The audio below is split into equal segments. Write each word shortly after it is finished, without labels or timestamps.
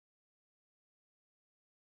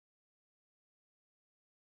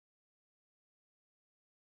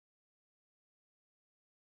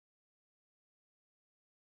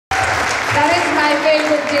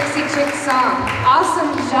Dixie Chick song.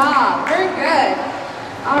 Awesome job. Very good.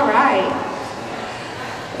 All right.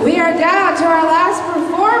 We are down to our last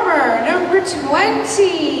performer, number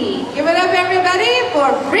 20. Give it up, everybody,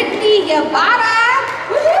 for Brittany Ybara.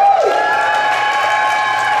 Woohoo!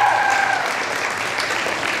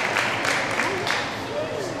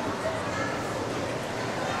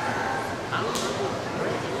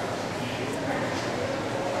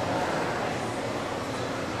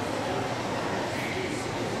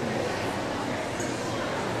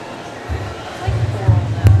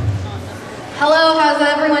 Hello, how's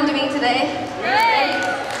everyone doing today? Great!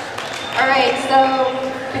 Alright, so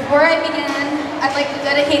before I begin, I'd like to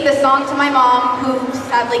dedicate this song to my mom, who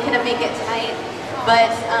sadly couldn't make it tonight.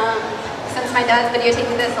 But since my dad's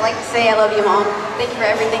videotaping this, I'd like to say I love you, Mom. Thank you for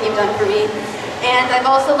everything you've done for me. And I'd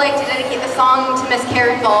also like to dedicate the song to Miss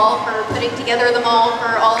Karen Ball for putting together the mall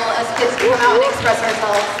for all us kids to come out and express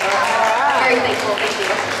ourselves. So I'm very thankful, thank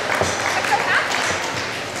you.